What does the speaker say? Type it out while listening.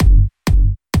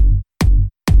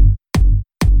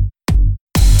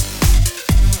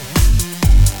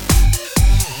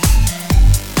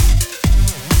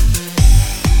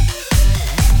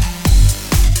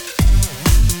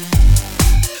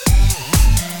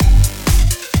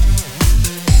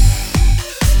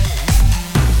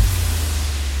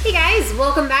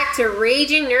welcome back to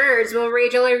Raging Nerds. We'll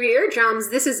rage all over your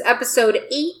eardrums. This is episode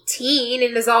 18,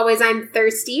 and as always, I'm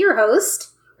Thirsty, your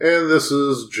host. And this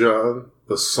is John,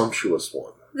 the sumptuous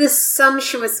one. The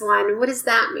sumptuous one. What does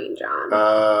that mean,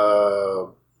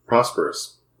 John?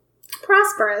 Prosperous.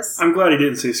 Prosperous. I'm glad he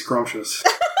didn't say scrumptious.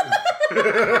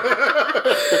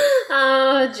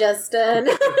 Oh, Justin.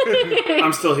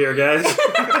 I'm still here, guys.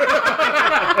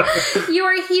 You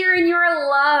are here and you are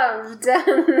loved.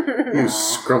 You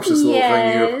scrumptious little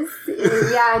thing,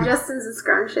 you. Yeah, Justin's a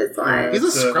scrumptious one. He's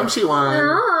a scrumptious one.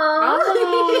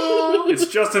 Oh. It's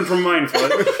Justin from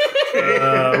Mindfoot.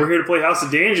 We're here to play House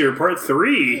of Danger, Part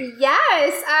 3.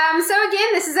 Yes. So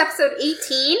again, this is episode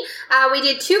 18. We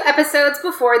did 2 episodes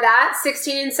before that,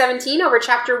 16 and 17, over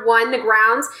Chapter 1, The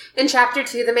Grounds, and Chapter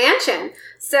 2, The Mansion.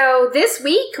 So this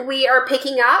week, we are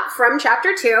picking up from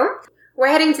Chapter 2. We're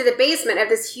heading to the basement of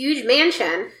this huge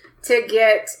mansion to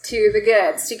get to the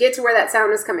goods, to get to where that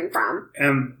sound is coming from.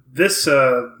 And this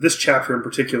chapter in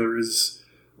particular is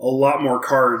a lot more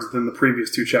cards than the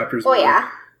previous 2 chapters. Oh, yeah.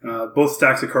 Both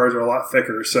stacks of cards are a lot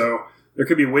thicker, so there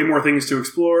could be way more things to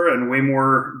explore and way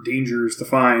more dangers to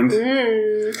find.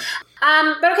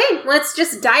 But okay, let's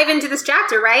just dive into this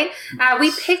chapter, right?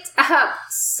 We picked up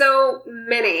so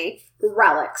many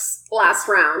relics last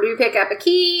round. We pick up a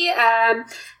key,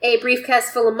 a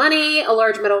briefcase full of money, a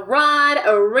large metal rod,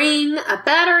 a ring, a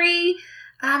battery,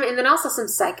 and then also some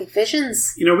psychic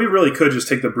visions. You know, we really could just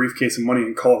take the briefcase of money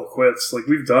and call it quits. Like,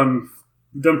 we've done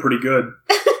pretty good.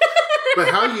 But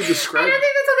how you describe I don't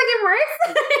think that's how the game works.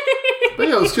 But,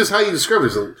 it's just how you describe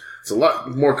it. It's a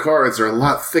lot more cards. They're a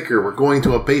lot thicker. We're going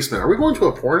to a basement. Are we going to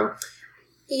a porno?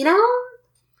 You know?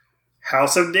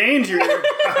 House of Danger.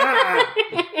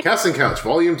 Casting Couch,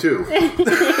 Volume 2.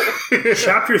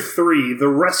 Chapter 3, The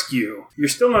Rescue. You're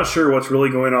still not sure what's really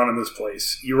going on in this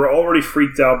place. You were already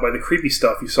freaked out by the creepy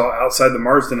stuff you saw outside the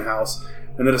Marsden house,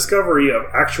 and the discovery of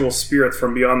actual spirits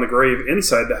from beyond the grave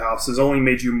inside the house has only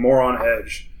made you more on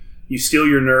edge. You steel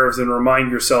your nerves and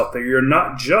remind yourself that you're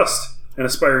not just an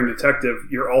aspiring detective,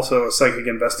 you're also a psychic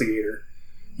investigator.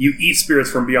 You eat spirits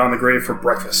from beyond the grave for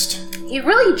breakfast. He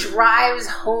really drives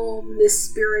home this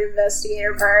spirit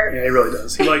investigator part. Yeah, he really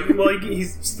does.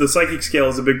 He's the psychic scale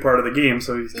is a big part of the game,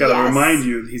 so he's got to remind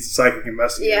you that he's a psychic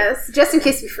investigator. Yes, just in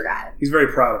case you forgot. He's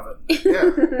very proud of it.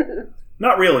 Yeah.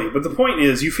 Not really, but the point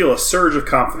is you feel a surge of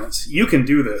confidence. You can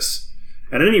do this.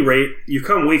 At any rate, you've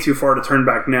come way too far to turn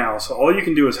back now, so all you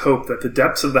can do is hope that the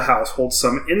depths of the house hold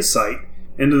some insight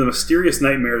into the mysterious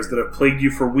nightmares that have plagued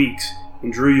you for weeks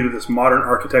and drew you to this modern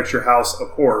architecture house of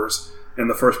horrors in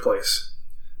the first place.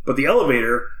 But the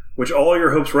elevator, which all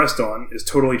your hopes rest on, is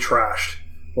totally trashed.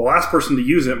 The last person to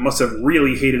use it must have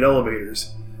really hated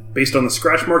elevators. Based on the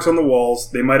scratch marks on the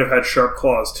walls, they might have had sharp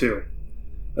claws too.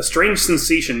 A strange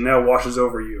sensation now washes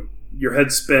over you. Your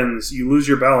head spins, you lose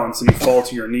your balance, and you fall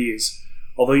to your knees.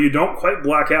 Although you don't quite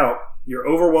black out, you're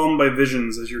overwhelmed by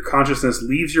visions as your consciousness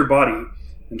leaves your body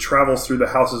and travels through the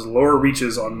house's lower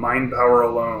reaches on mind power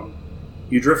alone.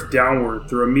 You drift downward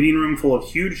through a meeting room full of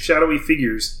huge shadowy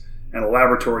figures and a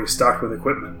laboratory stocked with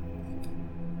equipment.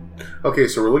 Okay,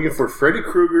 so we're looking for Freddy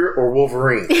Krueger or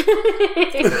Wolverine.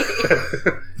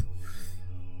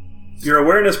 Your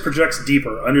awareness projects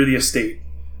deeper under the estate.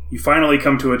 You finally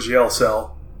come to a jail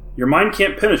cell. Your mind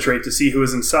can't penetrate to see who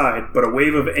is inside, but a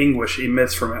wave of anguish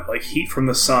emits from it like heat from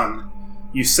the sun.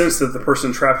 You sense that the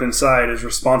person trapped inside is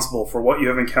responsible for what you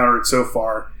have encountered so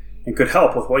far and could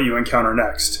help with what you encounter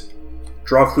next.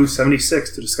 Draw clue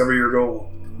 76 to discover your goal.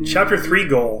 Chapter 3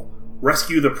 goal: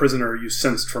 rescue the prisoner you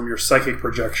sensed from your psychic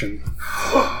projection.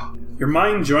 Your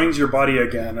mind joins your body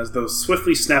again as though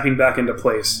swiftly snapping back into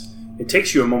place. It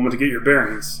takes you a moment to get your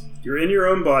bearings. You're in your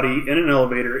own body, in an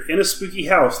elevator, in a spooky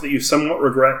house that you somewhat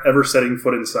regret ever setting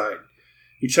foot inside.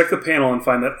 You check the panel and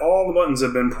find that all the buttons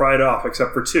have been pried off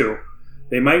except for 2.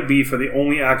 They might be for the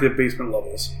only active basement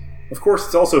levels. Of course,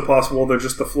 it's also possible they're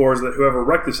just the floors that whoever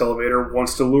wrecked this elevator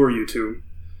wants to lure you to.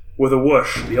 With a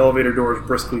whoosh, the elevator doors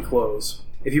briskly close.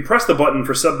 If you press the button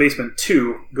for sub-basement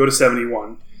 2, go to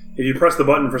 71. If you press the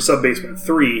button for sub-basement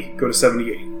 3, go to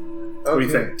 78. Okay. What do you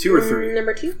think? 2 or 3?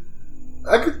 Number 2.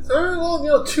 I could,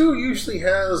 2 usually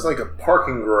has like a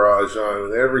parking garage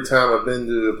on it every time I've been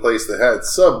to a place that had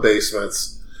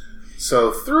sub-basements.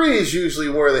 So 3 is usually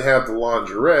where they have the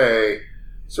lingerie.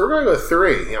 So we're going to go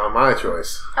 3, my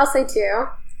choice. I'll say 2.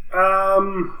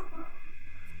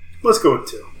 Let's go with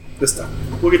 2. This time.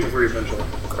 We'll get to 3 eventually.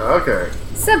 Okay.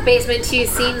 Sub-basement 2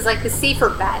 seems like the safer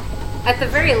bet. At the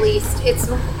very least, it's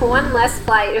one less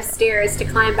flight of stairs to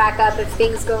climb back up if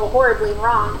things go horribly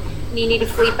wrong and you need to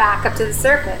flee back up to the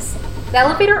surface. The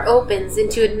elevator opens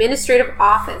into administrative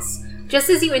office. Just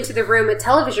as you enter the room, a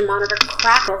television monitor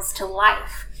crackles to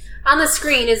life. On the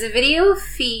screen is a video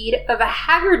feed of a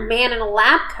haggard man in a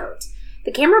lab coat.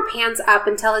 The camera pans up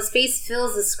until his face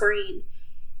fills the screen.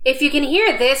 "If you can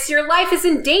hear this, your life is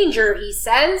in danger," he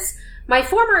says. "My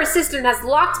former assistant has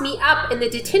locked me up in the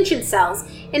detention cells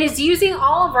and is using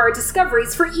all of our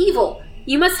discoveries for evil.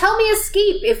 You must help me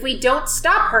escape. If we don't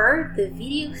stop her..." The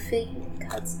video feed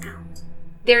cuts out.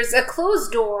 There's a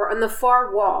closed door on the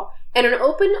far wall and an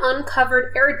open,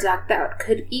 uncovered air duct that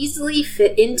could easily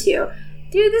fit into.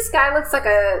 Dude, this guy looks like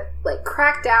a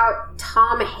cracked out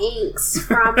Tom Hanks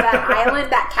from that Island,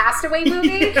 that Castaway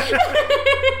movie.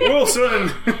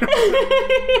 Wilson!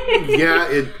 Yeah,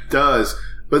 it does.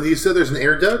 But you said there's an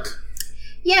air duct?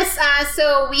 Yes,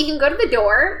 so we can go to the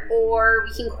door, or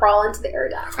we can crawl into the air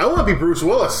duct. I want to be Bruce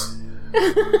Willis.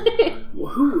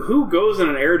 Who goes in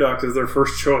an air duct as their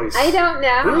first choice? I don't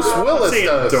know. Bruce Willis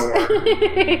does. Door.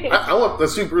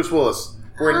 Let's do Bruce Willis.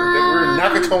 We're in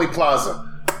Nakatomi Plaza.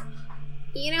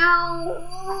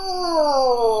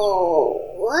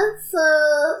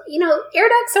 Air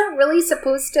ducts aren't really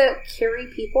supposed to carry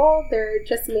people. They're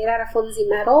just made out of flimsy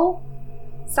metal.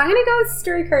 So I'm going to go with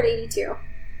story card 82.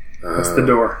 That's the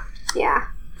door. Yeah.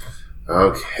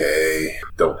 Okay.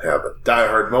 Don't have a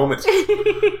diehard moment.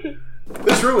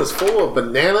 This room is full of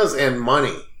bananas and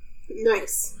money.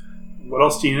 Nice. What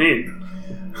else do you need?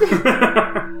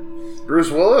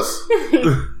 Bruce Willis?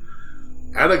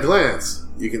 At a glance,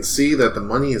 you can see that the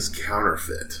money is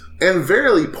counterfeit. And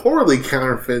very poorly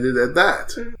counterfeited at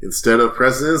that. Instead of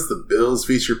presidents, the bills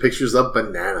feature pictures of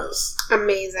bananas.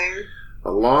 Amazing.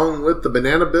 Along with the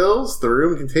banana bills, the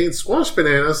room contains squashed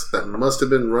bananas that must have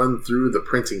been run through the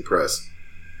printing press.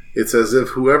 It's as if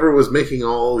whoever was making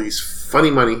all these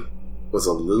funny money was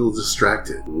a little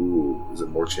distracted. Ooh, is it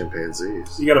more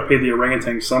chimpanzees? You gotta pay the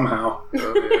orangutan somehow.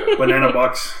 Oh, yeah. Banana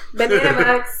bucks. Banana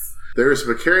bucks. There's a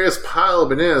precarious pile of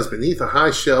bananas beneath a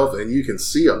high shelf, and you can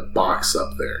see a box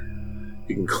up there.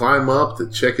 You can climb up to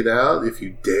check it out if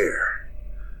you dare.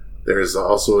 There is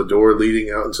also a door leading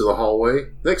out into the hallway.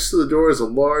 Next to the door is a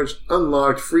large,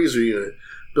 unlocked freezer unit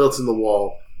built in the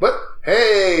wall. But,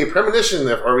 hey, premonition,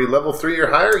 are we level 3 or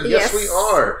higher? Yes, we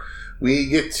are. We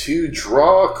get to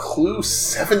draw clue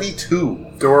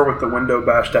 72. Door with the window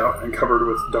bashed out and covered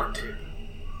with duct tape.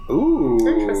 Ooh.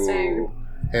 Interesting.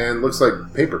 And looks like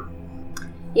paper.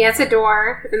 Yeah, it's a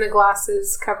door, and the glass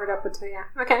is covered up with... Yeah,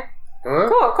 okay.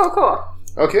 Cool.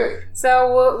 Okay.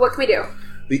 So, what can we do?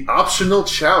 The optional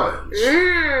challenge.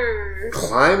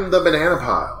 Climb the banana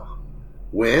pile.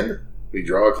 Win, we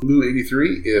draw a clue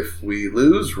 83. If we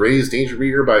lose, raise danger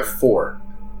meter by 4.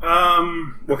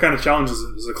 What kind of challenge is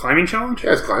it? Is it a climbing challenge?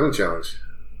 Yeah, it's a climbing challenge.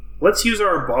 Let's use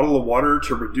our bottle of water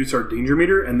to reduce our danger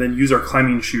meter, and then use our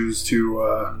climbing shoes to...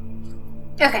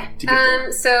 Okay.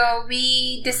 So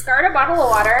we discard a bottle of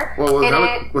water. Well,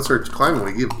 what's our climbing?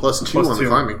 We give +2 on the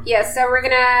climbing. Yeah, so we're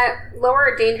going to lower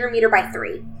our danger meter by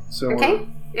 3. So okay?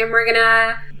 And we're going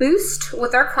to boost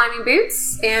with our climbing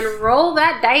boots and roll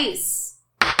that dice.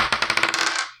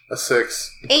 A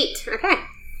 6. 8. Okay.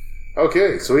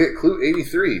 Okay, so we get clue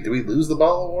 83. Do we lose the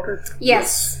bottle of water?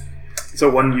 Yes. It's a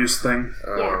one-use thing.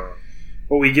 Yeah.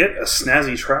 Well, we get a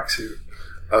snazzy tracksuit.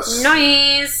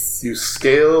 Nice. You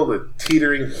scale the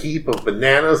teetering heap of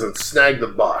bananas and snag the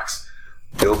box.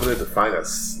 You open it to find a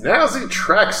snazzy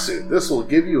tracksuit. This will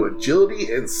give you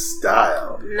agility and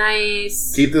style.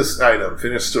 Nice. Keep this item.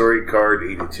 Finish story card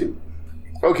 82.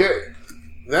 Okay,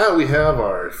 now we have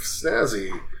our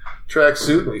snazzy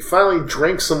tracksuit, and we finally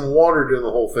drank some water during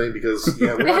the whole thing because we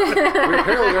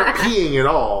apparently aren't peeing at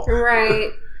all.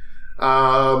 Right.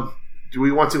 Do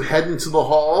we want to head into the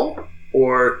hall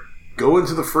or go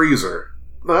into the freezer?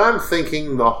 I'm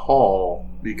thinking the hall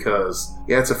because,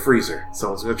 it's a freezer.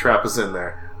 Someone's going to trap us in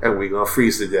there, and we're going to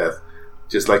freeze to death,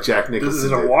 just like Jack Nicholson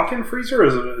Is it a walk-in freezer, or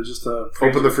is it just a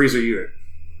freezer? Open the freezer unit.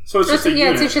 So it's just a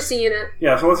unit. It's just a unit.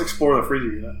 Yeah, so let's explore the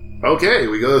freezer unit. Okay,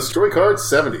 we go to story card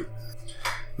 70.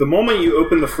 The moment you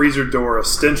open the freezer door, a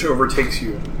stench overtakes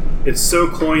you. It's so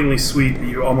cloyingly sweet that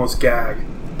you almost gag.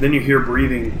 Then you hear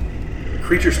breathing. The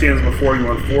creature stands before you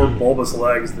on 4 bulbous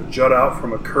legs that jut out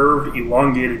from a curved,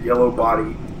 elongated yellow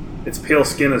body. Its pale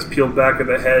skin is peeled back at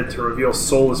the head to reveal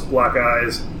soulless black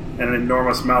eyes and an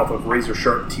enormous mouth of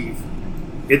razor-sharp teeth.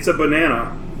 It's a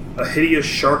banana, a hideous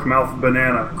shark-mouthed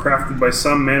banana, crafted by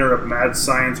some manner of mad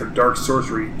science or dark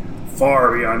sorcery,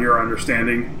 far beyond your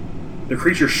understanding. The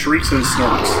creature shrieks and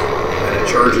snorts, and it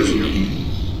charges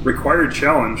you. Required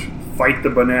challenge, fight the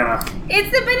banana.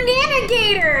 It's the Banana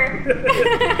Gator!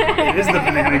 It is the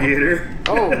Banana Gator.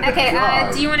 Oh, Okay,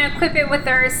 do you want to equip it with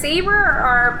our saber or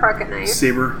our pocket knife?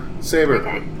 Saber. Saber.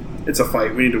 Okay. It's a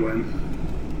fight. We need to win.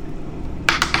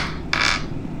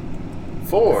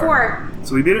 4. 4.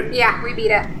 So we beat it? Yeah, we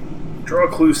beat it. Draw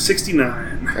clue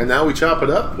 69. And now we chop it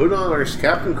up, put on our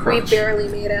Captain Crunch. We barely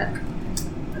made it.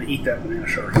 And eat that banana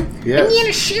shark. Yes.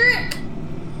 Banana shark!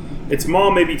 Its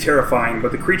maw may be terrifying,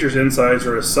 but the creature's insides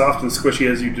are as soft and squishy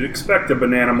as you'd expect a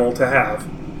bananimal to have.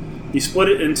 You split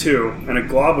it in two, and a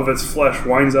glob of its flesh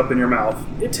winds up in your mouth.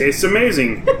 It tastes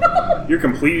amazing! You're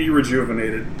completely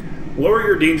rejuvenated. Lower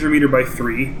your danger meter by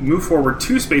 3, move forward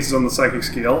 2 spaces on the psychic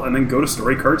scale, and then go to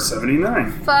story card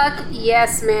 79. Fuck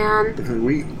yes, man.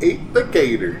 We ate the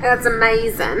gator. That's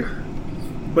amazing.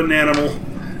 Bananimal.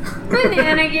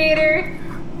 Banana gator.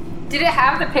 Did it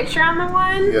have the picture on the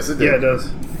one? Yes, it did. Yeah, it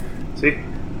does. See?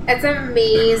 It's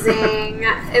amazing.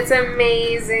 It's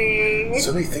amazing.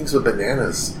 So many things with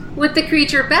bananas. With the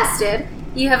creature bested,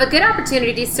 you have a good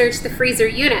opportunity to search the freezer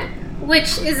unit,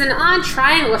 which is an odd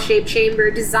triangle-shaped chamber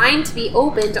designed to be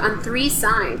opened on 3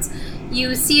 sides.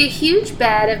 You see a huge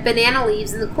bed of banana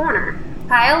leaves in the corner,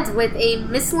 piled with a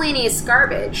miscellaneous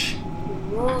garbage.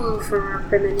 Ooh, from our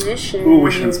premonition. Ooh,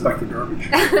 we should inspect the garbage.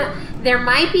 There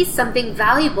might be something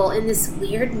valuable in this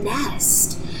weird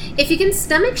nest, if you can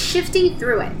stomach shifting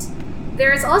through it.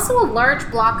 There is also a large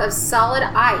block of solid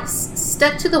ice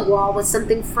stuck to the wall with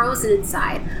something frozen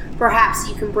inside. Perhaps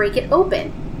you can break it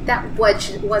open. That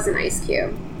was an ice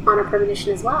cube on a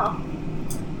premonition as well.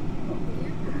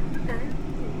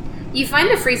 You find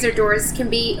the freezer doors can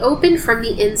be opened from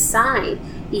the inside.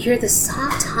 You hear the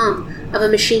soft hum of a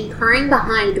machine purring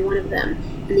behind one of them,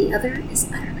 and the other is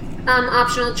utterly.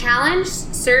 Optional challenge,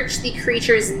 search the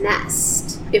creature's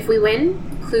nest. If we win,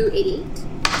 clue 88.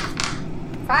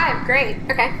 5, great.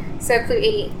 Okay, so clue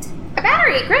 88. A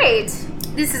battery, great.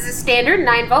 This is a standard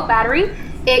 9-volt battery.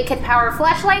 It can power a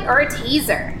flashlight or a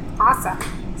taser. Awesome.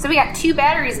 So we got 2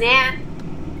 batteries now.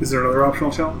 Is there another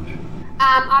optional challenge?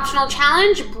 Optional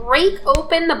challenge, break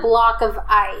open the block of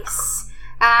ice.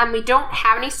 We don't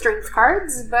have any strength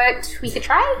cards, but we could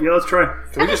try. Yeah, let's try.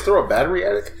 Can we just throw a battery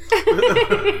at it?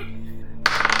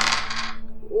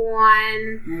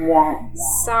 1.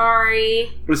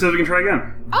 Sorry. But it says we can try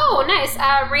again. Oh, nice.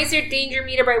 Raise your danger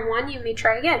meter by 1. You may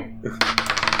try again.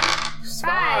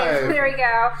 5. There we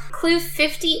go. Clue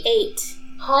 58.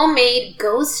 Homemade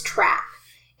ghost trap.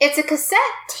 It's a cassette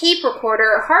tape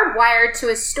recorder hardwired to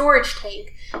a storage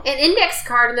tank. An index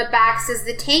card on the back says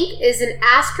the tank is an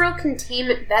astral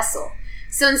containment vessel.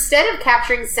 So instead of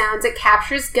capturing sounds, it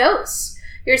captures ghosts.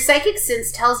 Your psychic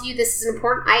sense tells you this is an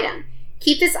important item.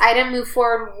 Keep this item, move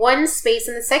forward 1 space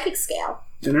on the psychic scale.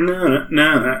 We are on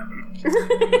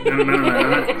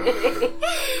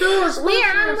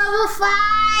level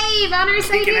 5 on our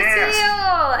psychic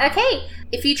scale. Okay,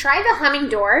 if you try the humming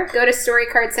door, go to story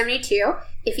card 72.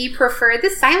 If you prefer the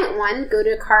silent one, go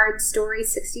to card story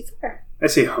 64. I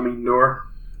say humming door.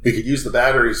 We could use the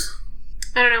batteries.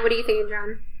 I don't know, what are you thinking,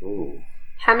 John? Ooh.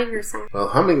 Humming or silent? Well,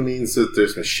 humming means that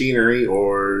there's machinery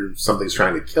or something's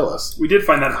trying to kill us. We did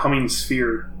find that humming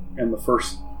sphere in the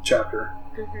first chapter.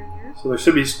 Mm-hmm. So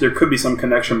there could be some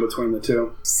connection between the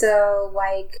two. So,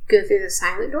 like, go through the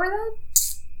silent door then?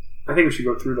 I think we should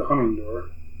go through the humming door.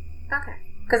 Okay.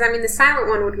 Because, I mean, the silent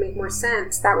one would make more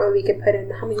sense. That way we could put in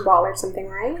the humming ball or something,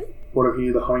 right? What if you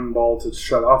need the humming ball to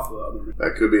shut off the other?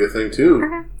 That could be a thing, too.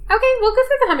 Okay. Okay, we'll go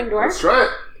through the humming door. Let's try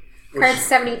it. Card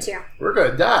 72. We're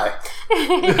gonna die.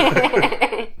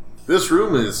 This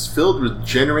room is filled with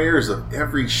generators of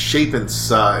every shape and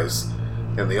size,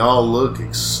 and they all look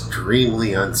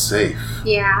extremely unsafe.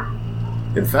 Yeah.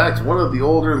 In fact, one of the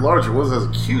older, larger ones has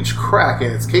a huge crack in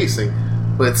its casing,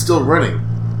 but it's still running,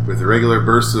 with regular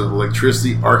bursts of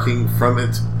electricity arcing from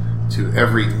it to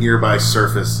every nearby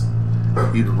surface.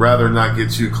 You'd rather not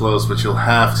get too close, but you'll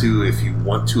have to if you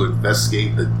want to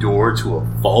investigate the door to a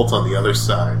vault on the other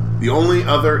side. The only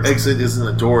other exit isn't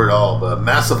a door at all, but a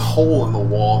massive hole in the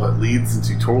wall that leads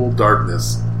into total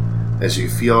darkness. As you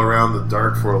feel around the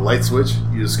dark for a light switch,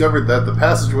 you discovered that the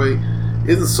passageway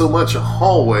isn't so much a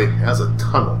hallway as a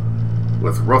tunnel,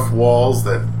 with rough walls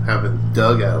that have been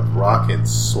dug out of rock and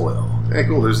soil. Hey,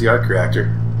 cool, there's the arc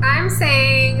reactor. I'm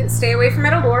saying stay away from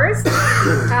metal doors.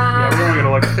 Yeah, we're going to get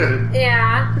electrocuted.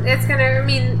 Yeah, it's gonna, I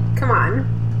mean, come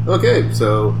on. Okay,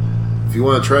 so if you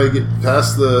want to try to get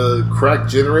past the cracked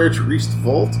generator to reach the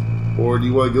vault, or do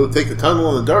you want to go take the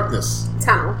tunnel in the darkness?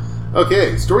 Tunnel.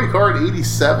 Okay, story card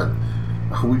 87.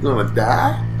 Are we going to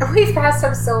die? We've passed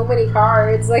up so many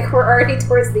cards. Like, we're already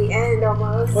towards the end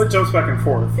almost. Well, it jumps back and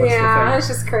forth. That's Yeah, the thing. it's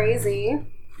just crazy.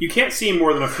 You can't see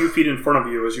more than a few feet in front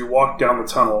of you as you walk down the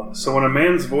tunnel, so when a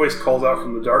man's voice calls out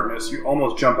from the darkness, you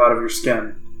almost jump out of your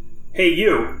skin. Hey,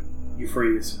 you! You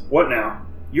freeze. What now?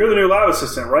 You're the new lab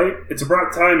assistant, right? It's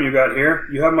about time you got here.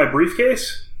 You have my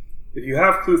briefcase? If you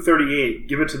have clue 38,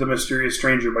 give it to the mysterious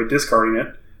stranger by discarding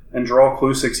it, and draw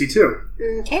clue 62.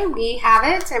 Okay, we have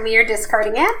it, and we are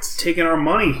discarding it. Taking our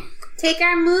money. Take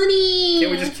our money!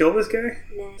 Can't we just kill this guy?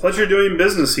 No. Pleasure doing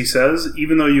business, he says.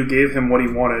 Even though you gave him what he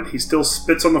wanted, he still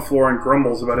spits on the floor and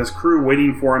grumbles about his crew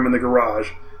waiting for him in the garage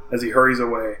as he hurries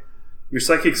away. Your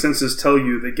psychic senses tell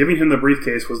you that giving him the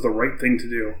briefcase was the right thing to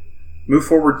do. Move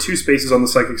forward 2 spaces on the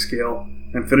psychic scale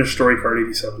and finish story card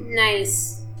 87.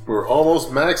 Nice. We're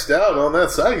almost maxed out on that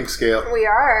psychic scale. We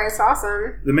are. It's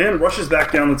awesome. The man rushes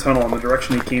back down the tunnel in the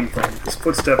direction he came from, his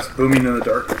footsteps booming in the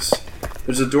darkness.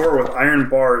 There's a door with iron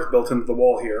bars built into the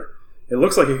wall here. It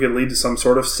looks like it could lead to some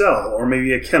sort of cell, or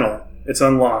maybe a kennel. It's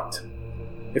unlocked.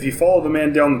 If you follow the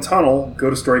man down the tunnel, go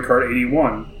to story card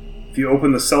 81. If you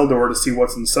open the cell door to see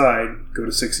what's inside, go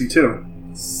to 62.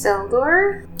 Cell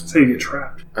door? That's how you get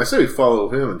trapped. I say we follow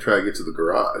him and try to get to the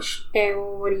garage. Okay,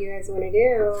 well, what do you guys want to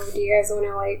do? Do you guys want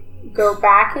to, go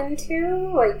back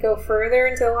into? Go further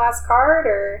into the last card,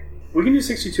 or...? We can do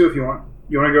 62 if you want.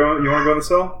 You want to go in the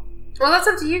cell? Well, that's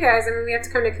up to you guys. I mean, we have to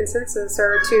come to consensus,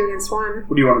 or 2 against 1.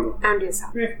 What do you want to do? I'm doing cell.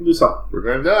 Okay, we'll do cell. We're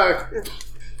gonna die. Okay.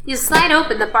 You slide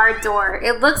open the barred door.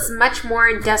 It looks much more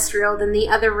industrial than the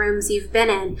other rooms you've been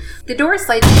in. The door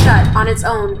slides shut on its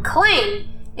own. Clang!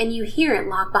 And you hear it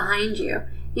lock behind you.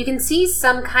 You can see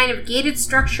some kind of gated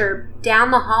structure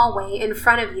down the hallway in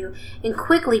front of you and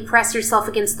quickly press yourself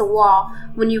against the wall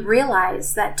when you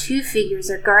realize that 2 figures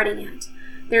are guarding it.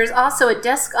 There is also a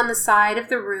desk on the side of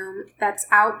the room that's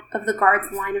out of the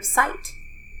guard's line of sight.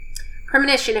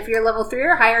 Premonition, if you're level 3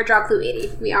 or higher, draw clue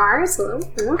 80. We are, so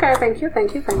okay, thank you.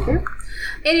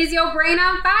 It is your brain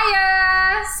on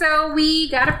fire! So we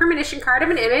got a premonition card of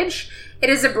an image. It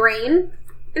is a brain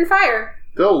and fire.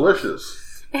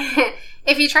 Delicious.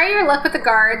 If you try your luck with the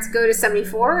guards, go to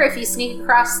 74. If you sneak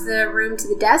across the room to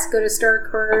the desk, go to story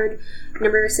card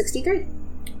number 63.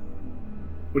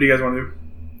 What do you guys want to do?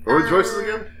 What were the choices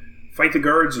again? Fight the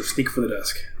guards or sneak for the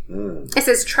desk? It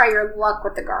says try your luck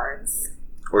with the guards.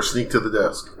 Or sneak to the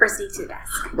desk. Or sneak to the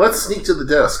desk. Let's sneak to the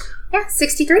desk. Yeah,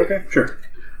 63. Okay, sure.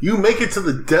 You make it to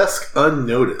the desk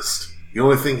unnoticed. The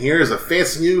only thing here is a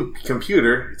fancy new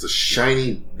computer. It's a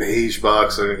shiny beige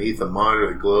box underneath a monitor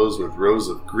that glows with rows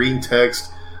of green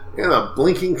text and a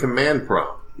blinking command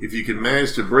prompt. If you can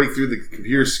manage to break through the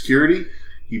computer security,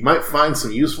 you might find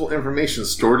some useful information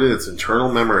stored in its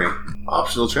internal memory.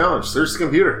 Optional challenge. Search the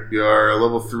computer. If you are a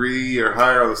level 3 or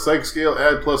higher on the psych scale,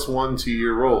 add +1 to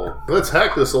your roll. Let's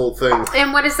hack this old thing.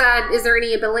 And what is that? Is there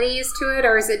any abilities to it,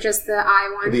 or is it just the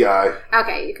eye one? The eye.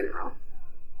 Okay, you can roll.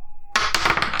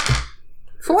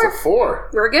 4. It's a 4.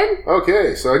 We're good?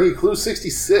 Okay, so I need clue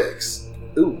 66.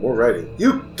 Ooh, more writing.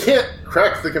 You can't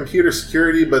crack the computer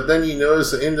security, but then you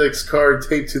notice an index card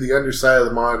taped to the underside of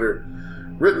the monitor.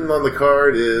 Written on the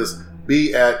card is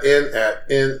B at N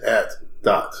at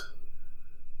dot.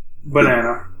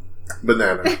 Banana.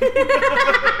 Whatever.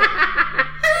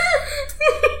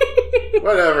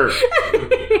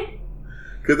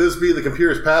 Could this be the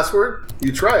computer's password?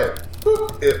 You try it.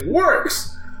 Boop, it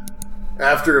works!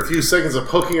 After a few seconds of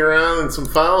poking around in some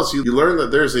files, you learn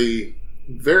that there's a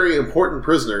very important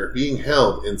prisoner being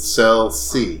held in cell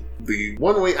C. The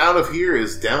one way out of here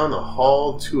is down the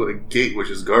hall to a gate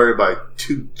which is guarded by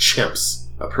 2 chimps.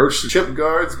 Approach the chimp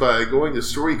guards by going to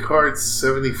story card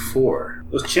 74.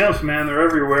 Those chimps, man, they're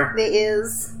everywhere. They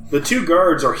is. The 2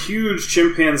 guards are huge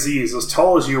chimpanzees as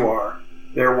tall as you are.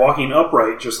 They are walking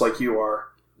upright just like you are.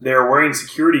 They are wearing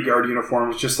security guard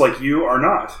uniforms just like you are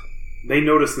not. They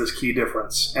notice this key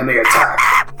difference, and they attack.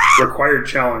 Required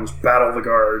challenge, battle the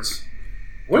guards.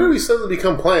 When did we suddenly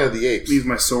become Planet of the Apes? Leave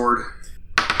my sword.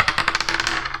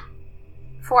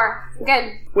 4.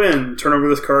 Good. Win. Turn over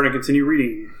this card and continue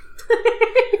reading.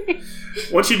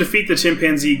 Once you defeat the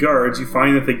chimpanzee guards, you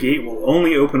find that the gate will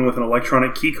only open with an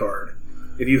electronic key card.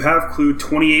 If you have clue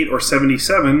 28 or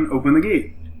 77, open the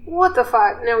gate. What the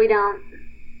fuck? No, we don't.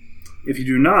 If you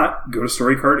do not, go to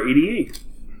story card 88.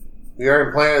 We are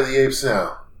in Planet of the Apes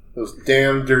now. Those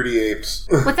damn dirty apes.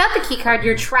 Without the keycard,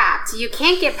 you're trapped. You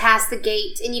can't get past the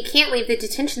gate, and you can't leave the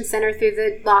detention center through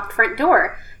the locked front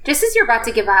door. Just as you're about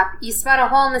to give up, you spot a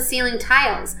hole in the ceiling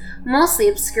tiles, mostly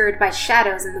obscured by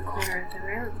shadows in the corner of the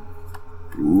room.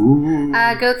 Ooh.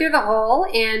 Go through the hole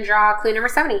and draw clue number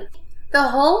 70. The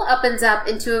hole opens up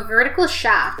into a vertical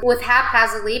shaft with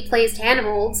haphazardly placed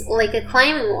handholds like a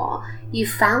climbing wall. You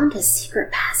found a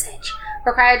secret passage.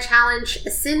 Required challenge,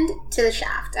 ascend to the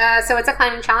shaft. So it's a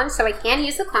climbing challenge, so I can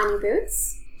use the climbing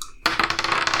boots.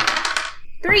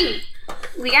 3.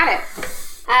 We got it.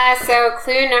 So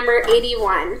clue number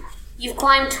 81. You've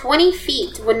climbed 20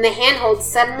 feet when the handholds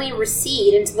suddenly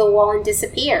recede into the wall and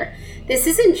disappear. This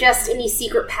isn't just any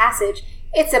secret passage.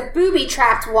 It's a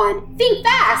booby-trapped one. Think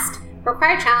fast.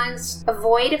 Required challenge,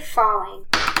 avoid falling.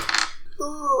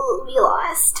 Ooh, we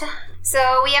lost.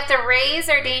 So we have to raise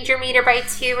our danger meter by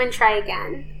 2 and try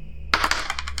again.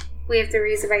 We have to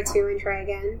raise it by 2 and try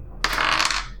again.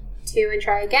 2 and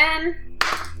try again.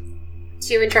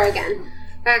 2 and try again.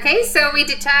 Okay, so we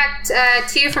detect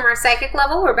 2 from our psychic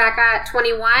level. We're back at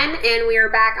 21, and we are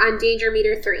back on danger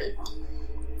meter 3.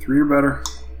 3 or better.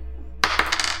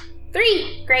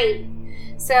 3! Great.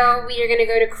 So we are going to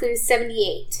go to clue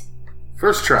 78.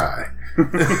 First try.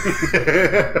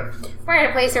 We're at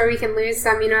a place where we can lose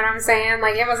some, you know what I'm saying?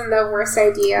 Like, it wasn't the worst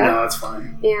idea. No, that's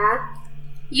fine. Yeah.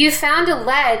 You found a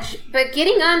ledge, but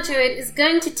getting onto it is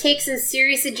going to take some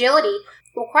serious agility.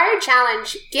 Required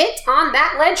challenge, get on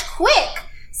that ledge quick!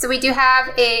 So we do have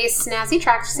a snazzy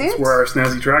tracksuit. Let's wear our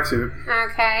snazzy tracksuit.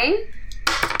 Okay.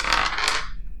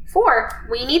 4.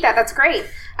 We need that. That's great.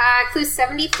 Clue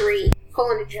 73. Pull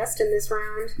and adjust in this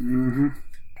round. Mm-hmm.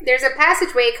 There's a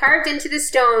passageway carved into the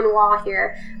stone wall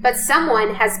here, but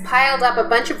someone has piled up a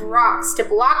bunch of rocks to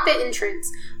block the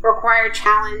entrance. Required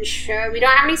challenge. We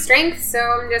don't have any strength, so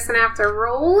I'm just going to have to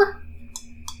roll.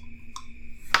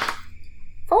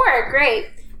 4. Great.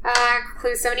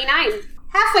 Clue 79.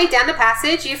 Halfway down the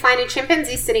passage, you find a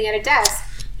chimpanzee sitting at a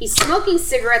desk. He's smoking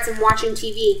cigarettes and watching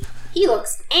TV. He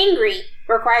looks angry.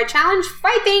 Required challenge,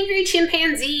 fight the angry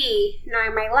chimpanzee.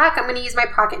 Knowing my luck, I'm going to use my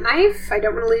pocket knife. I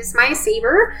don't want to lose my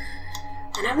saber.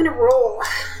 And I'm going to roll.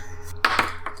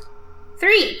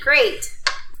 3, great.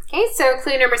 Okay, so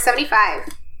clue number 75.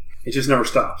 It just never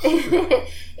stops.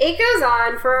 It goes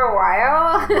on for a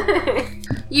while.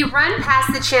 You run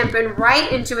past the chimp and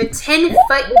right into a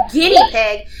 10-foot guinea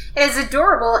pig. It is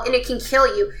adorable and it can kill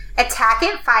you. Attack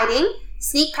it, fighting.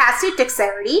 Sneak past it,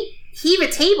 dexterity. Heave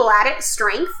a table at it,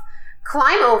 strength.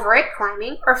 Climb over it,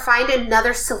 climbing. Or find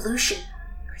another solution,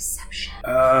 perception.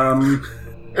 I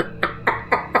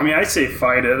mean, I say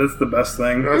fight it. That's the best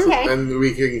thing. Okay. And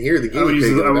we can hear the I would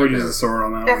guinea pig. use the sword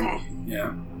on that one. Okay.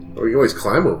 Yeah. Or we can always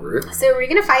climb over it. So we're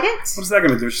going to fight it? What's that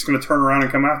going to do? It's just going to turn around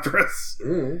and come after us.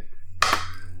 3,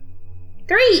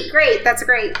 great. That's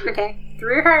great. Okay.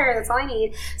 3 or higher, that's all I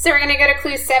need. So we're going to go to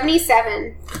clue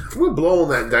 77. I'm going to blow on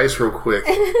that dice real quick.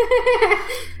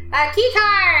 A key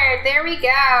card! There we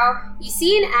go. You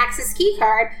see an Axis key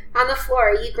card on the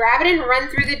floor. You grab it and run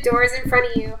through the doors in front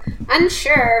of you.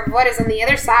 Unsure of what is on the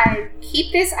other side,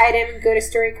 keep this item and go to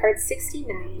story card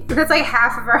 69. That's like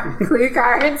half of our clue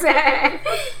cards.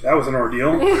 That was an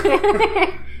ordeal.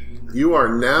 You are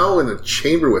now in a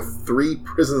chamber with 3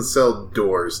 prison cell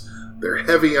doors. They're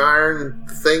heavy iron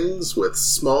things with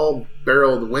small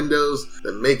barreled windows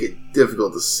that make it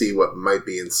difficult to see what might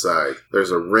be inside. There's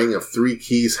a ring of 3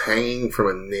 keys hanging from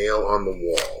a nail on the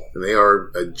wall. And they are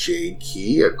a jade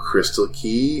key, a crystal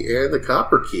key, and a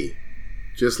copper key.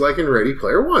 Just like in Ready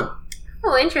Player One.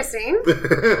 Oh, interesting.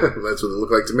 That's what they look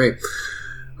like to me.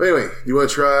 Anyway, you want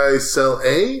to try cell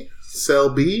A, cell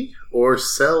B, or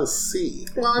cell C?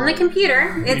 Well, in the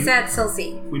computer, it's at cell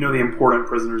C. We know the important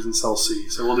prisoners in cell C,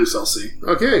 so we'll do cell C.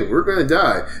 Okay, we're going to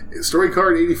die. Story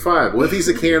card 85. What if he's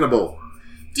a cannibal?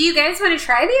 Do you guys want to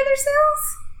try the other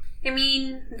cells? I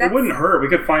mean, it wouldn't hurt. We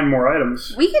could find more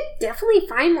items. We could definitely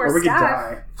find more or we stuff. Could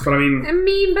die.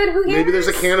 But but who cares? Maybe there's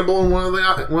a cannibal in one of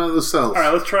the cells. All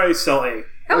right, let's try cell A.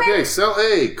 Okay, cell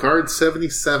A, card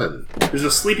 77. There's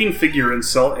a sleeping figure in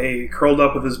cell A, curled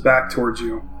up with his back towards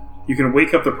you. You can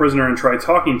wake up the prisoner and try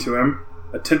talking to him,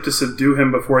 attempt to subdue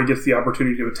him before he gets the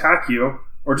opportunity to attack you,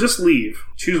 or just leave.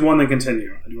 Choose one, then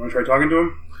continue. Do you want to try talking to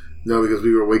him? No, because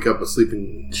we will wake up a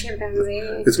sleeping... chimpanzee.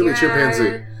 It's going to be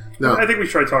chimpanzee. No. I think we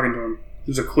should try talking to him.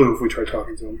 There's a clue if we try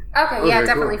talking to him. Okay, yeah,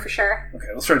 definitely cool. for sure. Okay,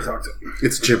 let's try to talk to him.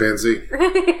 It's a chimpanzee.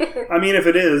 I mean, if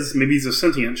it is, maybe he's a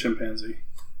sentient chimpanzee.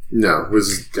 No.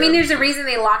 There's a reason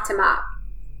they locked him up.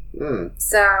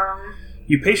 So...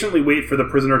 You patiently wait for the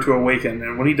prisoner to awaken,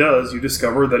 and when he does, you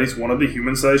discover that he's one of the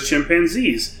human-sized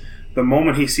chimpanzees. The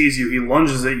moment he sees you, he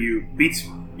lunges at you, beats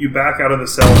you back out of the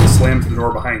cell, and slams the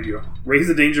door behind you. Raise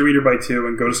the danger meter by 2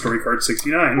 and go to story card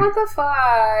 69. What the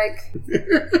fuck?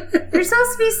 You're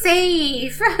supposed to be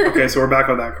safe. Okay, so we're back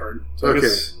on that card. So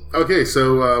Okay,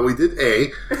 so we did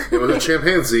A. It was a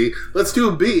chimpanzee. Let's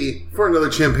do B for another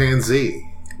chimpanzee.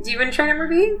 Do you want to try number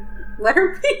B?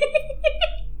 Letter B?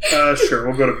 Sure,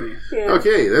 we'll go to B. Yeah.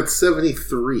 Okay, that's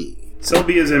 73. Cell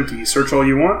B is empty. Search all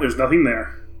you want. There's nothing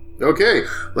there. Okay,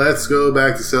 let's go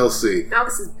back to cell C. Oh,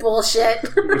 this is bullshit.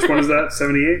 Which one is that?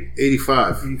 78?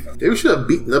 85. Maybe we should have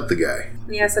beaten up the guy.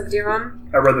 Yeah, subdue him.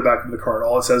 I read the back of the card.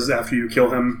 All it says is after you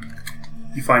kill him,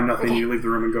 you find nothing, you leave the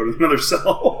room and go to another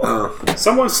cell.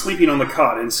 Someone's sleeping on the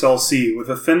cot in cell C with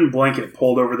a thin blanket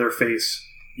pulled over their face.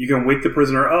 You can wake the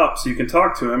prisoner up so you can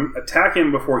talk to him, attack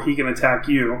him before he can attack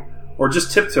you, or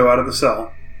just tiptoe out of the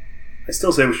cell. I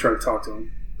still say we should try to talk to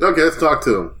him. Okay, let's talk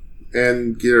to him.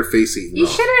 And get her face eaten You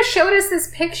off. should have showed us this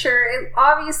picture. It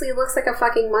obviously looks like a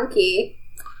fucking monkey.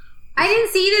 I didn't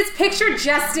see this picture,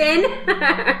 Justin.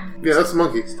 Yeah, that's a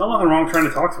monkey. Still nothing wrong with trying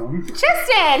to talk to him.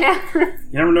 Justin!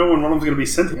 You never know when one of them's going to be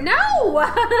sentient.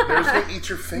 No! There's gonna eat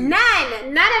your face. None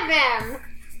of them.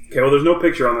 Okay, well, there's no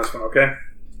picture on this one, okay?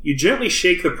 You gently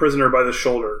shake the prisoner by the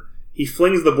shoulder. He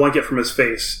flings the blanket from his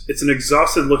face. It's an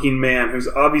exhausted-looking man who's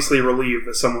obviously relieved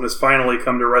that someone has finally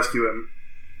come to rescue him.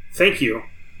 Thank you.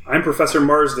 I'm Professor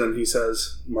Marsden, he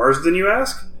says. Marsden, you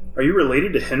ask? Are you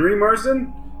related to Henry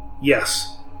Marsden?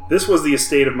 Yes. This was the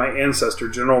estate of my ancestor,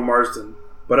 General Marsden.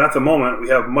 But at the moment, we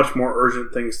have much more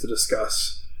urgent things to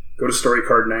discuss. Go to story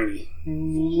card 90.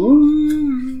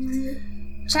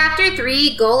 Chapter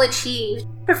 3, Goal Achieved.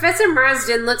 Professor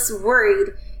Marsden looks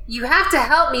worried. You have to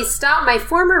help me stop my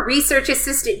former research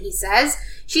assistant, he says.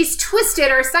 She's twisted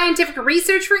our scientific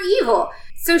research for evil.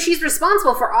 So she's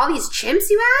responsible for all these chimps,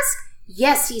 you ask?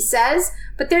 Yes, he says.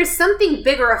 But there's something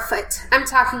bigger afoot. I'm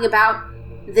talking about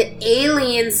the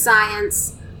alien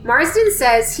science. Marsden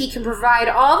says he can provide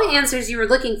all the answers you were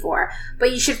looking for,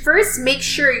 but you should first make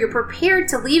sure you're prepared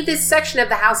to leave this section of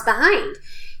the house behind.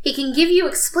 He can give you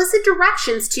explicit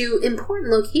directions to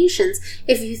important locations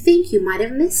if you think you might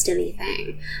have missed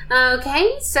anything.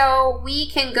 Okay, so we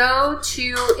can go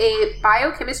to a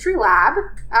biochemistry lab.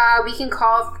 We can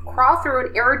crawl through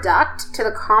an air duct to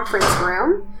the conference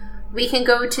room. We can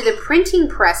go to the printing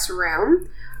press room,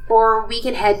 or we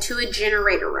can head to a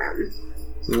generator room.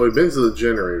 Well, we've been to the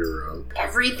generator room.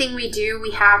 Everything we do, we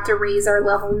have to raise our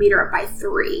level meter up by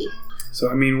 3.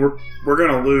 So, I mean, we're going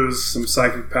to lose some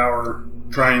psychic power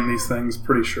trying these things,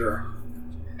 pretty sure.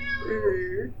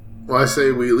 Mm-hmm. Well, I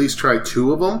say we at least try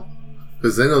 2 of them,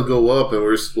 because then it'll go up, and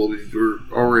we're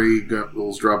already got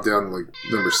those drop down to like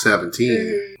number 17.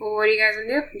 Mm-hmm. Well, what do you guys want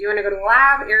to do? Do you want to go to the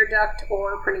lab, air duct,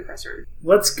 or printing press room?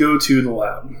 Let's go to the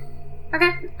lab.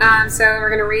 Okay, so we're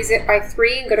going to raise it by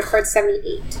 3 and go to card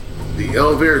 78. The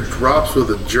elevator drops with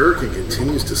a jerk and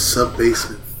continues to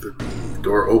sub-basement 3. The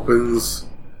door opens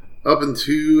up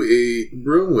into a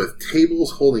room with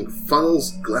tables holding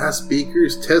funnels, glass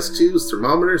beakers, test tubes,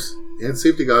 thermometers, and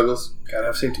safety goggles. Gotta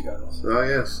have safety goggles. Oh,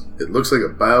 yes. It looks like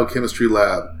a biochemistry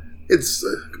lab. It's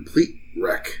a complete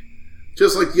wreck.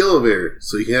 Just like the elevator,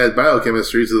 so you can add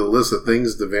biochemistry to the list of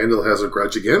things the Vandal has a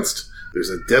grudge against. There's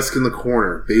a desk in the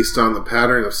corner. Based on the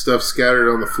pattern of stuff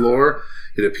scattered on the floor,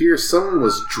 it appears someone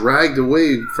was dragged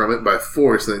away from it by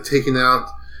force and then taken out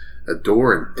a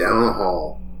door and down a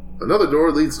hall. Another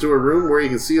door leads to a room where you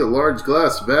can see a large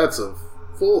glass vats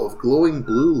full of glowing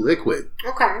blue liquid.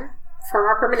 Okay, from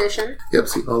our premonition. Yep,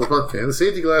 see all the fun. And the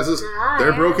safety glasses. Ah,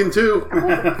 They're yeah. broken too.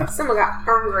 Someone got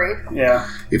hungry. Yeah.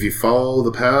 If you follow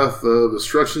the path of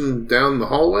destruction down the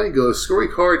hallway, go to story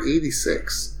card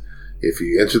 86. If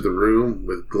you enter the room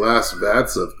with glass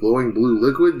vats of glowing blue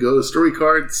liquid, go to story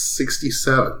card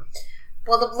 67.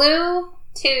 Well, the blue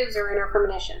tubes are in our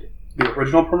premonition. The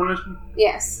original premonition?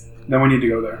 Yes. Then we need to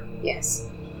go there. Yes.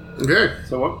 Okay.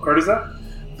 So what card is that?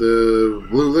 The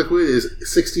blue liquid is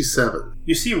 67.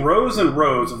 You see rows and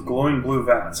rows of glowing blue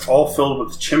vats, all filled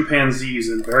with chimpanzees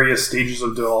in various stages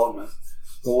of development.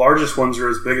 The largest ones are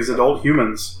as big as adult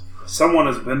humans. Someone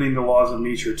is bending the laws of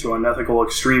nature to unethical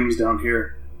extremes down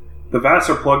here. The vats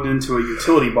are plugged into a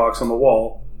utility box on the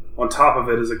wall. On top of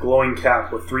it is a glowing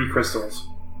cap with 3 crystals.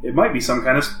 It might be some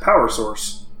kind of power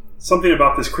source. Something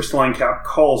about this crystalline cap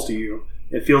calls to you.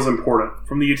 It feels important.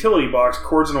 From the utility box,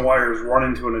 cords and wires run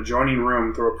into an adjoining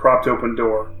room through a propped open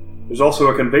door. There's also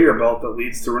a conveyor belt that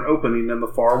leads through an opening in the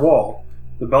far wall.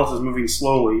 The belt is moving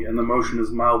slowly, and the motion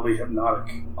is mildly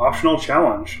hypnotic. Optional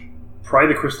challenge. Pry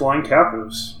the crystalline cap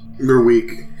loose. You're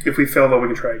weak. If we fail, though, we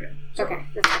can try again. Okay.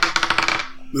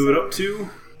 Move it up 2.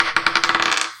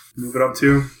 Move it up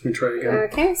 2. We try again.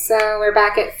 Okay, so we're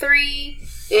back at 3,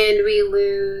 and we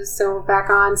lose. So we're back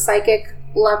on psychic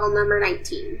level number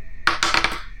 19.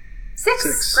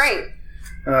 6. Great.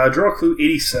 Draw clue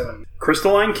 87.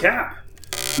 Crystalline cap.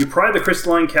 You pry the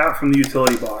crystalline cap from the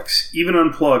utility box. Even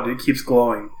unplugged, it keeps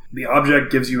glowing. The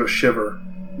object gives you a shiver.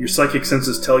 Your psychic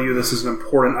senses tell you this is an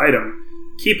important item.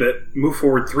 Keep it. Move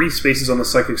forward 3 spaces on the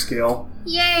psychic scale.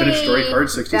 Yay! Finish story card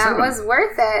 67. That was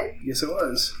worth it. Yes, it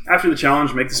was. After the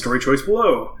challenge, make the story choice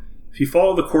below. If you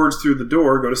follow the cords through the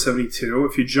door, go to 72.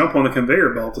 If you jump on the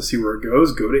conveyor belt to see where it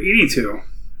goes, go to 82.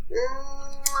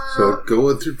 So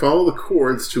go through, follow the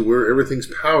cords to where everything's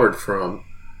powered from,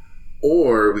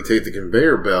 or we take the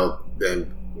conveyor belt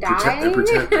and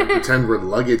pretend we're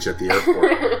luggage at the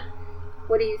airport.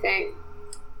 What do you think?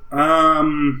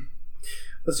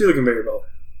 Let's do the conveyor belt.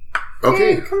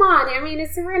 Okay. Dude, come on. I mean,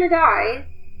 we're gonna die.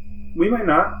 We might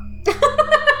not.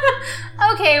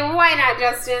 Okay, why not,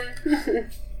 Justin?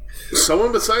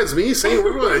 Someone besides me saying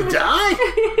we're going to die?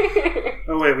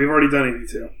 Oh, wait, we've already done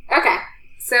 82. Okay,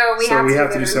 so we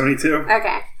have to do 72,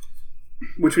 Okay.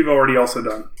 which we've already also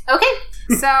done. Okay,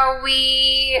 so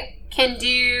we can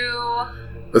do...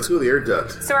 Let's go to the air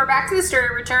duct. So we're back to the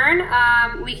story return.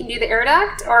 We can do the air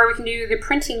duct, or we can do the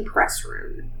printing press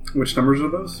room. Which numbers are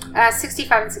those?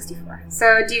 65 and 64.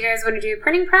 So do you guys want to do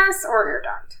printing press or air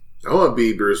duct? I want to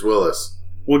be Bruce Willis.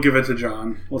 We'll give it to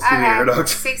John. Let's do the air duct.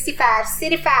 65,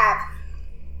 65.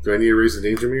 Do I need to raise the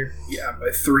danger meter? Yeah,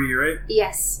 by 3, right?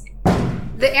 Yes.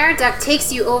 The air duct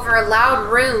takes you over a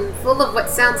loud room full of what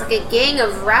sounds like a gang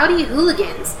of rowdy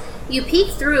hooligans. You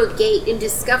peek through a gate and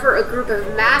discover a group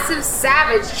of massive,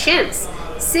 savage chimps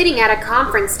sitting at a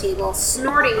conference table,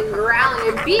 snorting and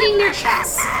growling and beating their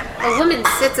chests. A woman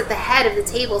sits at the head of the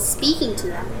table speaking to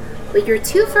them, but you're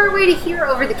too far away to hear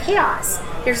over the chaos.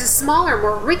 There's a smaller,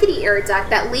 more rickety air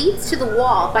duct that leads to the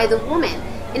wall by the woman,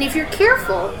 and if you're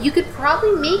careful, you could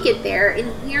probably make it there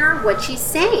and hear what she's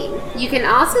saying. You can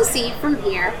also see from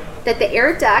here that the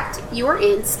air duct you are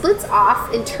in splits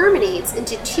off and terminates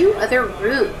into 2 other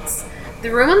rooms.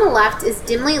 The room on the left is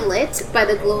dimly lit by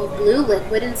the glow of blue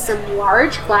liquid in some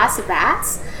large glass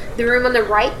vats. The room on the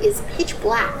right is pitch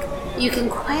black. You can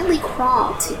quietly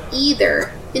crawl to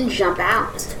either and jump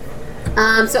out.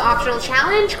 So optional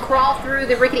challenge, crawl through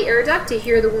the rickety air duct to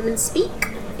hear the woman speak.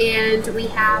 And we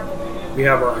have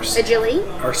our agility.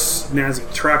 Our snazzy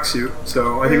tracksuit,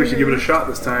 so I think we should give it a shot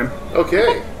this time.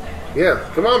 Okay. Yeah.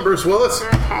 Come on, Bruce Willis.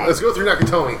 Okay. Let's go through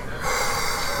Nakatomi.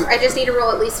 I just need to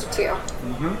roll at least a 2.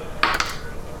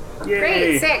 Yay!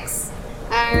 Great, 6.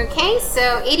 Okay,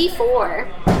 so 84.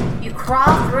 You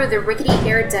crawl through the rickety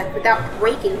air duct without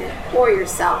breaking it or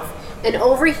yourself, and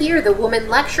overhear the woman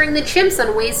lecturing the chimps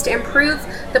on ways to improve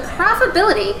the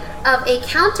profitability of a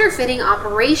counterfeiting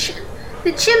operation.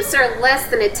 The chimps are less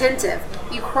than attentive.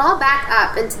 You crawl back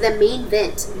up into the main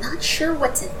vent, not sure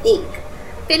what to think.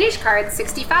 Finish card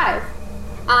 65.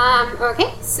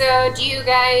 Okay, so do you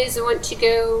guys want to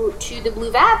go to the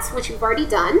blue vats, which we've already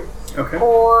done? Okay.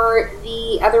 Or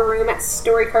the other room at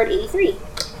story card 83?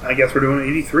 I guess we're doing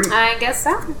 83. I guess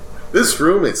so. This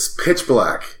room is pitch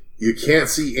black. You can't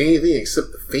see anything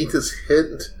except the faintest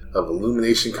hint of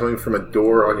illumination coming from a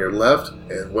door on your left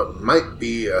and what might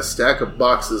be a stack of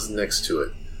boxes next to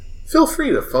it. Feel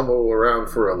free to fumble around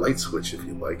for a light switch if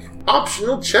you like.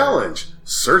 Optional challenge.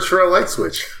 Search for a light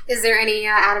switch. Is there any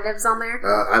additives on there?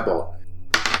 Eyeball.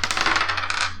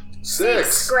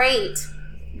 6. Great.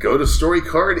 Go to story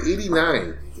card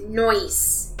 89.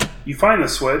 Nice. You find the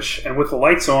switch, and with the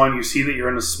lights on, you see that you're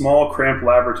in a small, cramped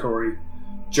laboratory.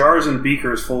 Jars and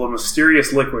beakers full of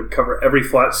mysterious liquid cover every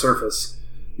flat surface.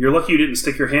 You're lucky you didn't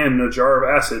stick your hand in a jar of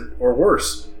acid, or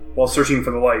worse, while searching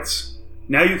for the lights.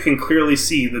 Now you can clearly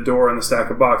see the door and the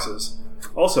stack of boxes.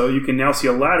 Also, you can now see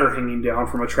a ladder hanging down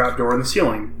from a trapdoor in the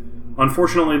ceiling.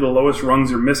 Unfortunately, the lowest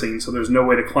rungs are missing, so there's no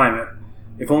way to climb it.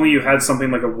 If only you had something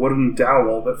like a wooden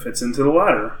dowel that fits into the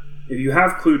ladder. If you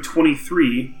have clue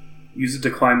 23, use it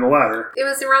to climb the ladder. It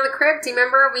was around the crib. Do you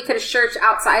remember? We could have searched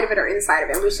outside of it or inside of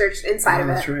it. We searched inside of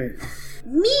it. That's right.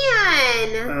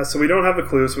 Man! So we don't have the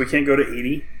clue, so we can't go to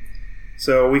 80.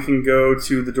 So we can go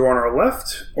to the door on our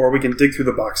left, or we can dig through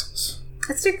the boxes.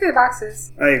 Let's dig through the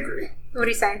boxes. I agree. What do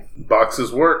you say?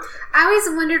 Boxes work. I always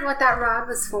wondered what that rod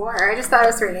was for. I just thought it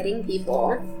was for hitting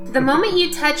people. The moment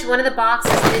you touch one of the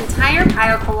boxes, the entire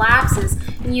pile collapses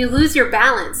and you lose your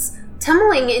balance.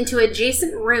 Tumbling into an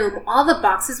adjacent room, all the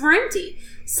boxes were empty.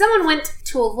 Someone went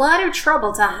to a lot of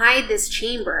trouble to hide this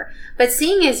chamber, but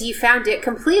seeing as you found it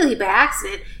completely by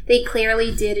accident, they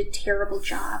clearly did a terrible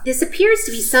job. This appears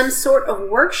to be some sort of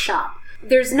workshop.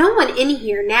 There's no one in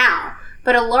here now,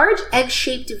 but a large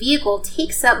egg-shaped vehicle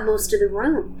takes up most of the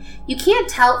room. You can't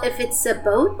tell if it's a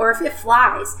boat or if it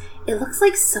flies. It looks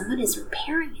like someone is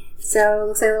repairing it. So, it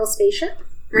looks like a little spaceship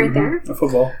right there. A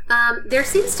football. There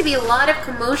seems to be a lot of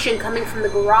commotion coming from the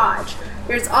garage.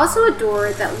 There's also a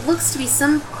door that looks to be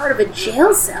some part of a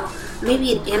jail cell,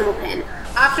 maybe an animal pen.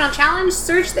 Optional challenge,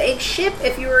 search the egg ship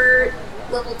if you were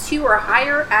level 2 or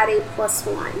higher at a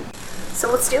 +1. So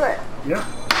let's do it. Yeah.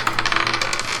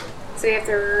 So you have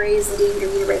to raise the danger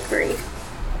meter by 3.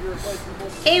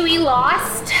 Okay, we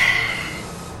lost.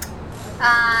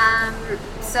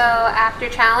 So after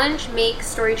challenge, make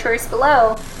story choice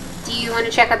below. Do you want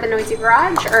to check out the noisy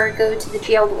garage or go to the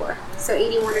jail door? So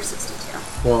 81 or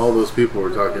 62? Well, all those people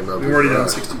were talking about. We've already done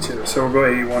 62, so we'll go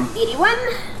 81. 81?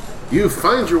 You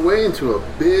find your way into a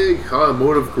big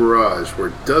automotive garage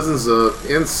where dozens of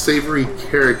unsavory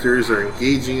characters are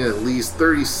engaging in at least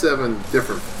 37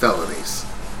 different felonies.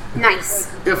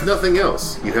 Nice. If nothing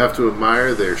else, you have to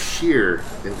admire their sheer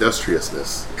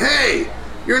industriousness. Hey!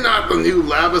 You're not the new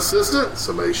lab assistant,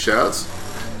 somebody shouts.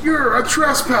 You're a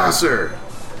trespasser!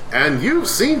 And you've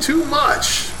seen too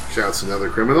much, shouts another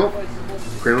criminal.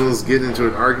 Criminals get into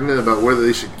an argument about whether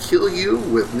they should kill you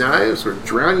with knives or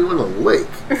drown you in a lake.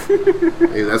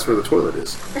 Maybe that's where the toilet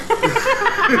is.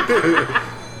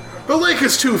 The lake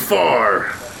is too far,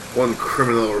 one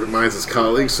criminal reminds his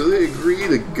colleagues, so they agree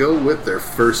to go with their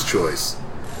first choice.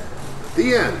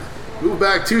 The end. Move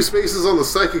back 2 spaces on the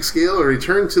psychic scale and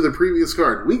return to the previous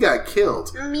card. We got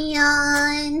killed.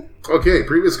 Meon. Okay,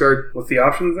 previous card. What's the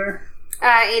options there?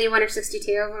 81 or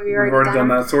 62. Have you We've already done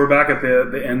that, so we're back at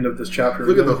the end of this chapter.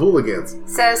 Look at the hooligans.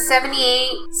 So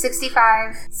 78,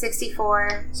 65,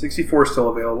 64. 64 is still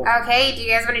available. Okay, do you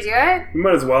guys want to do it? We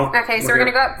might as well. Okay, so we're going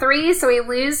to go up 3, so we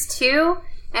lose 2,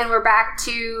 and we're back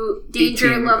to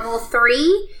danger 18. level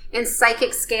 3 and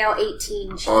psychic scale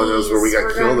 18. Jeez, Oh, those where we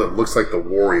got killed? It looks like the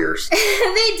Warriors.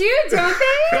 They do, don't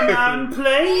they? Come on,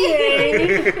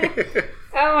 play!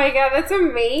 Oh my god, that's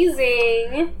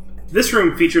amazing. This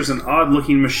room features an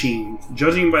odd-looking machine.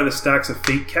 Judging by the stacks of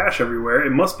fake cash everywhere,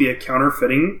 it must be a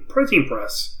counterfeiting printing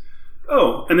press.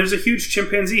 Oh, and there's a huge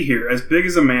chimpanzee here, as big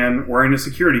as a man, wearing a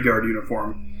security guard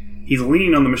uniform. He's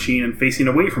leaning on the machine and facing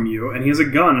away from you, and he has a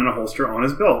gun in a holster on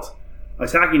his belt.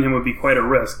 Attacking him would be quite a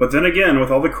risk, but then again,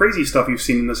 with all the crazy stuff you've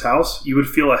seen in this house, you would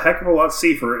feel a heck of a lot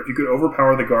safer if you could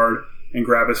overpower the guard and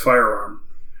grab his firearm.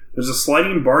 There's a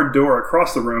sliding barred door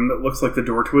across the room that looks like the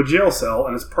door to a jail cell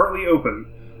and is partly open.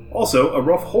 Also, a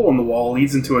rough hole in the wall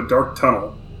leads into a dark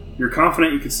tunnel. You're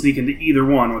confident you could sneak into either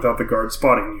one without the guard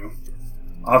spotting you.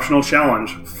 Optional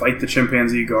challenge, fight the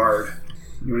chimpanzee guard.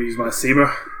 You want to use my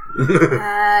saber?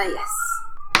 Yes.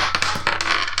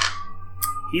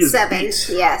 He is 7, beat.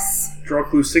 yes. Draw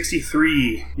clue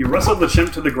 63. You wrestle the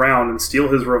chimp to the ground and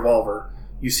steal his revolver.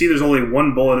 You see there's only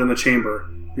one bullet in the chamber.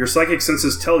 Your psychic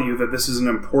senses tell you that this is an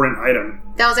important item.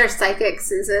 Those are psychic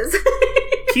senses.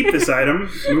 Keep this item,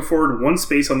 move forward 1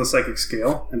 space on the psychic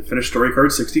scale, and finish story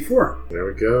card 64. There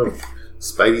we go.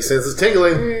 Spidey senses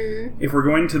tingling. If we're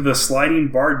going to the sliding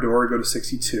barred door, go to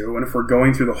 62, and if we're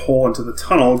going through the hole into the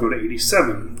tunnel, go to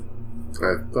 87.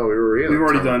 I thought we were in. We've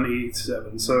already done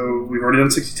 87, so we've already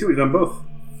done 62, we've done both.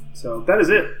 So that is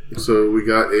it. So we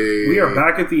got a... We are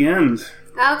back at the end.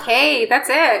 Okay, that's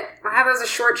it. I have as a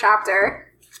short chapter.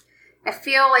 I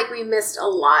feel like we missed a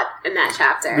lot in that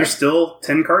chapter. There's still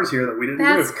 10 cards here that we didn't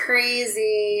That's do.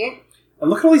 crazy. And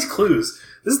look at all these clues.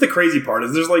 This is the crazy part,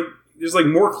 is there's like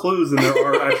more clues than there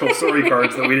are actual story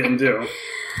cards that we didn't do.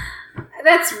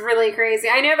 That's really crazy.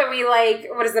 I know that we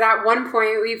at one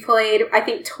point we played, I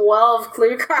think, 12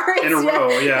 clue cards. In a row,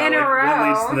 yeah. In a row. One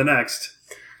leads to the next.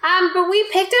 But we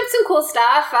picked up some cool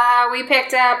stuff. We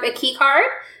picked up a key card,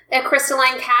 a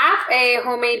crystalline cap, a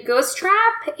homemade ghost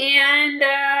trap, and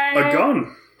A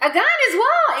gun. A gun as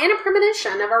well, and a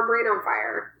premonition of our brain on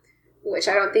fire, which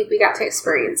I don't think we got to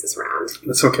experience this round.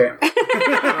 That's okay.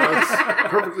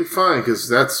 That's perfectly fine, because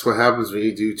that's what happens when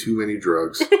you do too many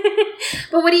drugs.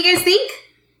 But what do you guys think?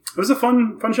 It was a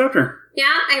fun chapter.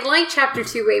 Yeah, I like chapter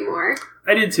 2 way more.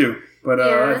 I did too. But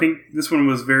Yeah. I think this one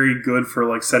was very good for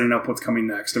like setting up what's coming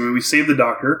next. I mean, we saved the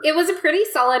doctor. It was a pretty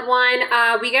solid one.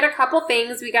 We got a couple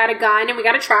things. We got a gun and we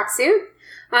got a tracksuit.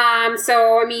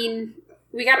 So, I mean,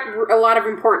 we got a lot of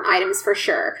important items for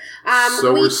sure.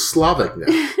 We're Slavic now.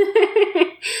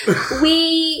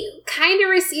 We kind of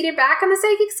receded back on the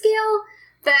psychic scale.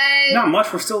 But Not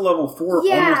much. We're still level 4,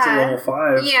 Yeah. almost at level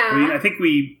 5. Yeah. I mean, I think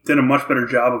we did a much better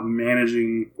job of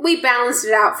managing. we balanced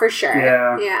it out for sure.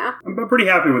 Yeah. Yeah. I'm pretty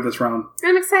happy with this round.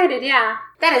 I'm excited, yeah.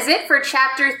 That is it for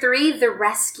Chapter 3, The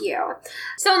Rescue.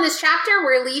 So in this chapter,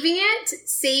 we're leaving it,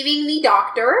 saving the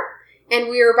doctor, and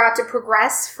we are about to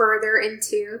progress further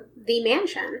into the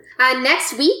mansion.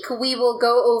 Next week, we will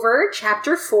go over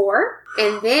Chapter 4,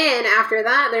 and then after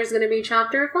that, there's going to be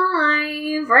Chapter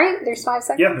 5, right? There's 5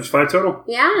 seconds? Yeah, there's 5 total.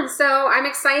 Yeah, so I'm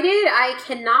excited. I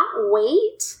cannot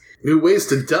wait. New ways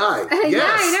to die. Yes.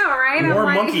 Yeah, I know, right? More I'm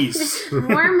like- monkeys.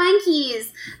 More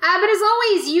monkeys. But as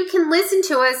always, you can listen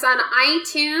to us on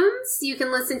iTunes. You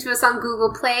can listen to us on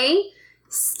Google Play,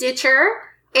 Stitcher,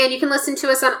 and you can listen to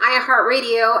us on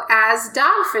iHeartRadio as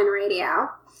Dogfin Radio.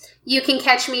 You can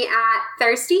catch me at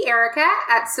Thirsty Erica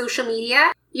at social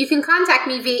media. You can contact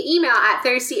me via email at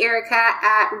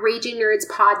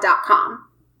thirstyerica@ragingnerdspod.com.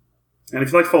 And if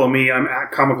you'd like to follow me, I'm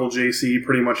at ComicalJC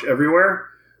pretty much everywhere.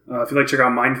 If you'd like to check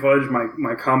out Mindfudge,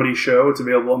 my comedy show, it's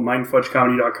available at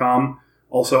mindfudgecomedy.com.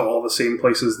 Also, all the same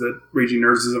places that Raging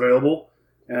Nerds is available.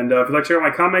 And if you'd like to check out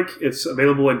my comic, it's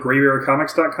available at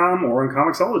GraveyardComics.com or on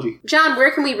Comixology. John,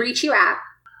 where can we reach you at?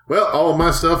 Well, all of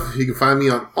my stuff, you can find me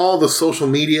on all the social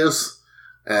medias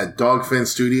at Dogfin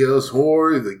Studios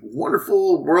or the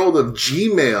wonderful world of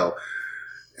Gmail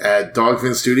at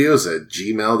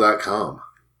dogfinstudios@gmail.com.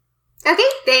 Okay,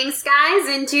 thanks, guys,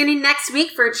 and tune in next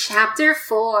week for Chapter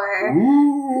 4.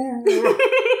 Ooh.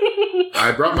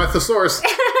 I brought my thesaurus.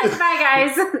 Bye,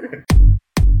 guys.